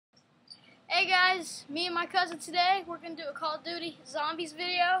Hey guys, me and my cousin today, we're going to do a Call of Duty Zombies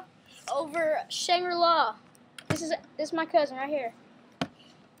video over Shangri-La. This is my cousin right here.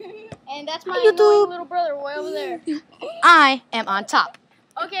 And that's my annoying little brother way over there. I am on top.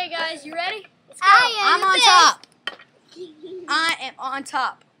 Okay guys, you ready? Let's go. I'm on top. I am on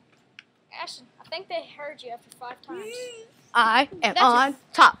top. Ashton, I think they heard you after 5 times. I am on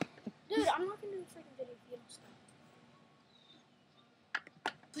top. Dude, I'm not going to do a freaking video if you don't stop.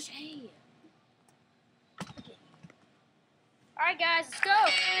 Push A. Okay. Alright guys, let's go.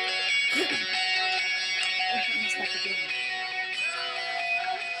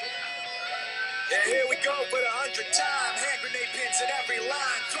 Yeah, here we go for the 100th time. Hand grenade pins in every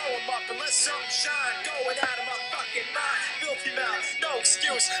line. Throw them up and let something shine. Going out of my fucking mind. Filthy mouth, no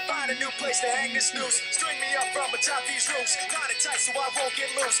excuse. Find a new place to hang this noose. String me up from atop these roofs. Line it tight so I won't get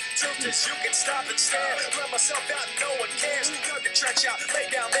loose. Truth is, you can stop and stare. Run myself out and no one cares. Dug the trench out,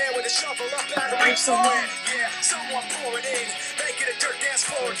 lay down there with a shovel up out of reach somewhere. Yeah, someone pour it in. Make it a dirt dance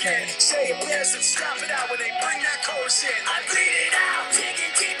floor again. Say your prayers and stop it out when they bring that chorus in. I bleed it out,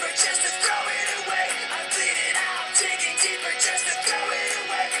 digging deeper just to throw it away. I bleed it out, digging deeper just to throw it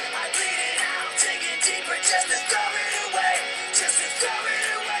away. I bleed it out, digging deeper just to throw it away. Just to throw it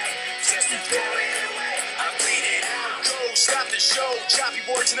away. Just to throw it away. I bleed it out. Go, stop the show. Choppy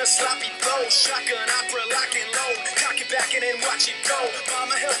words and a sloppy flow. Shotgun opera lock and load. Cock it back and then watch it go.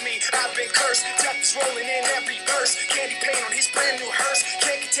 Mama help me, I've been cursed. Death is rolling in every verse. Candy paint on his brand new hearse.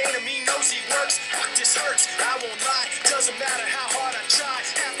 Can't contain him, he knows he works. Fuck, this hurts, I won't lie. Doesn't matter how hard I try.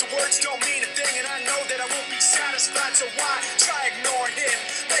 Afterwards don't mean a thing, and I know that I won't be satisfied. So why try ignoring him?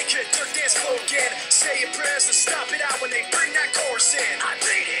 Make it a dirt dance flow again. Say your prayers and stop it out when they bring that chorus in. I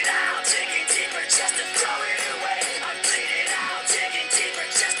bleed it out, digging deeper just to throw it away. I bleed it out, digging deeper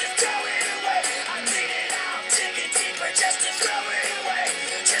just to throw it away. I bleed it out, digging deeper just to throw it away.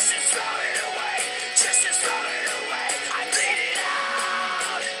 Just to throw it away. Just to throw it away. I bleed it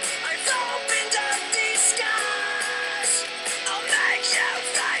out. I've opened up these skies. I'll make you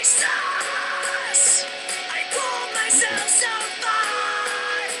face us. I pull myself so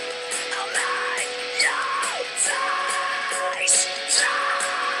far. I'll make you face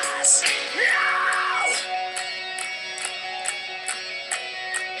us. No!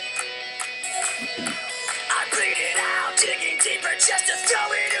 I bleed it out, digging deeper just to throw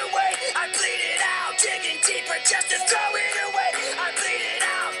it away. I bleed it out, digging deeper just to throw it away. I bleed it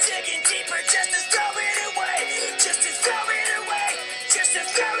out, digging deeper just to throw it away. Just to throw it away. Just to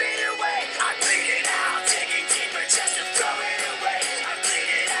throw it away. I bleed it out, digging deeper just to throw it away. I bleed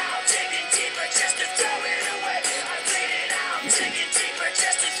it out, digging deeper just to throw it away. I bleed it out, digging deeper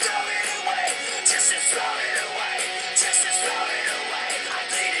just to throw it away. Just to throw it away. Just to throw it away. I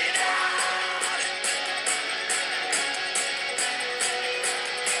bleed it out.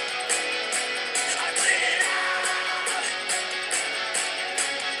 I bleed it out.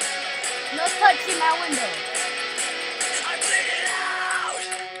 No touching my window. I bleed it out.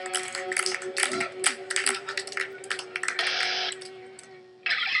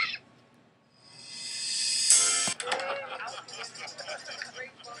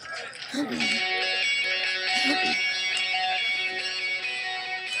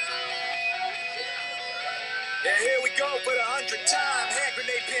 Yeah, here we go for the 100th time. Hand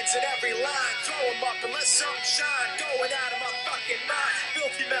grenade pins in every line. Throw them up and let something shine. Going out of my fucking mind.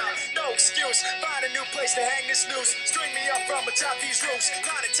 Filthy mouth, no excuse. Find a new place to hang this noose. String me up from atop these roofs.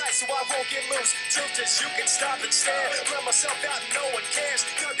 Line it tight so I won't get loose. Truth is, you can stop and stare. Run myself out and no one cares.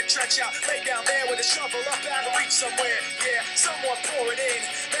 Dug the trench out, lay down there with a shovel up out of reach somewhere. Yeah, someone pour it in.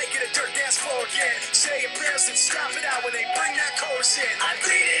 Make it a dirt dance floor again. Say your prayers and stop it out when they bring that chorus in. I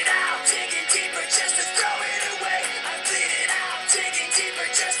bleed it out, digging deeper just to throw it away. I bleed it out, digging deeper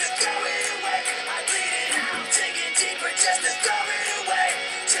just to throw it away. I bleed it out, digging deeper just to throw it away.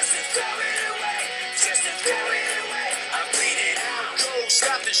 Just to throw it away. Just to throw it away. I bleed it out. Go,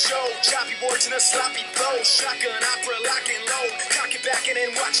 stop the show. Choppy words and a sloppy flow. Shotgun opera lock and load. Cock it back and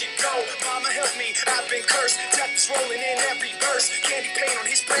then watch it go. Mama help me, I've been cursed. Death is rolling in every verse. Candy paint on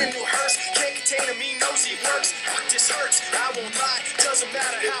his brand new hearse. Can't contain him, he knows he works. Fuck, this hurts, I won't lie. Doesn't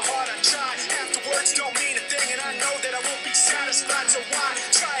matter how hard I try. Afterwards don't mean a thing, and I know that I won't be satisfied. So why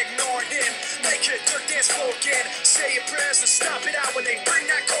try ignoring him? Make it a dirt dance floor again. Say your prayers and stop it out when they bring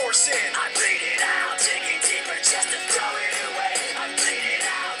that chorus in. I bleed it out, digging deeper just to throw it away. I bleed it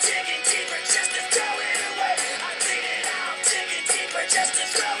out, digging deeper just to throw it away. I bleed it out, digging deeper just to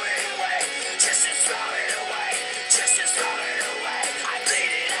throw it away. Just to throw it away. Just to throw it away. I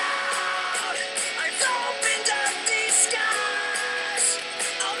bleed it out. I've opened up these skies.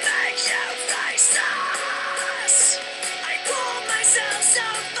 I'll make you face us. I pull myself so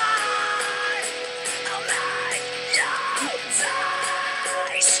far.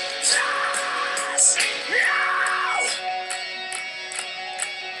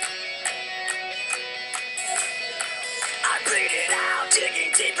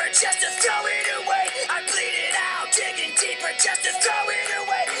 digging deeper just to throw it away. I bleed it out, digging deeper just to throw it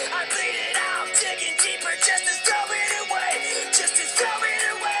away. I bleed it out, digging deeper just to throw it away. Just to throw it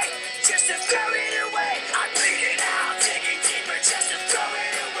away, just to throw it away. I bleed it out, digging deeper just to throw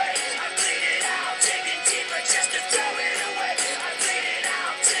it away. I bleed it out, digging deeper just to throw it away. I bleed it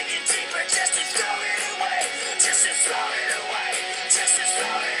out, digging deeper just to throw it away. Just to throw it away, just to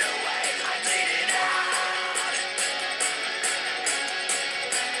throw it away. I bleed it out.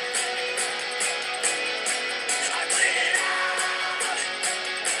 I bleed it out.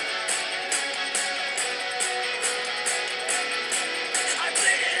 I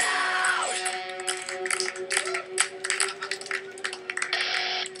bleed it out.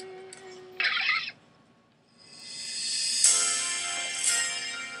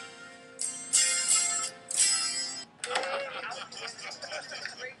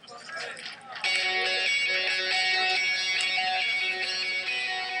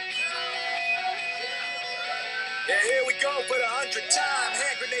 Yeah, here we go for the 100th time.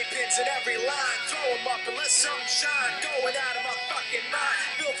 Hand grenade pins in every line. Throw 'em up and let something shine. Going out of my fucking mind.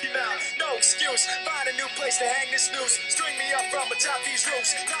 Filthy mouth, no excuse. Find a new place to hang this noose. String me up from atop these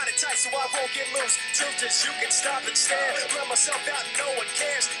roofs. Tie it tight so I won't get loose. Truth is, you can stop and stare. Let myself out and no one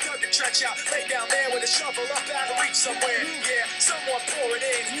cares. Dug the trench out, lay down there with a shovel up out of reach somewhere. Yeah, someone pour it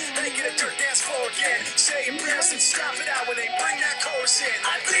in. Make it a dirt dance floor again. Say your prayers and stop it out when they bring that chorus in.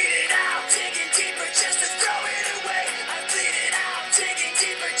 I bleed it out, digging deeper just to throw it away. I bleed it out, digging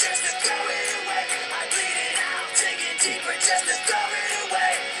deeper just to throw it away. I bleed it out, digging deeper just to throw it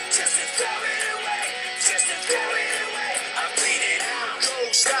away. Just to throw it away, just to throw it away. I bleed it out.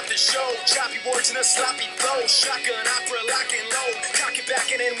 Go, stop the show. Choppy words in a sloppy flow. Shotgun opera, lock and load. Cock it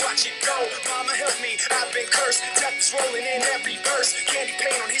back and then watch it go. Mama help me, I've been cursed. Death is rolling in every verse. Candy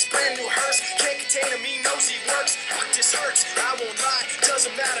paint on his brand new hearse. Can't contain him, he knows he works. Fuck, this hurts, I won't lie.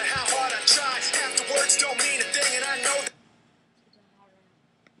 Doesn't matter how hard I try. Half the words don't mean a thing, and I know that.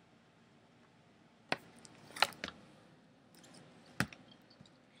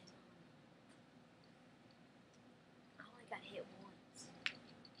 I only got hit once.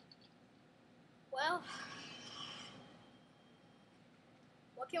 Well,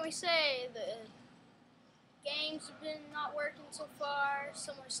 what can we say? The games have been not working so far.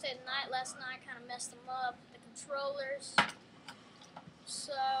 Someone stayed the night last night, kind of messed them up. The controllers.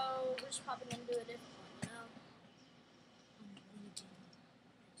 So we're just probably gonna do a different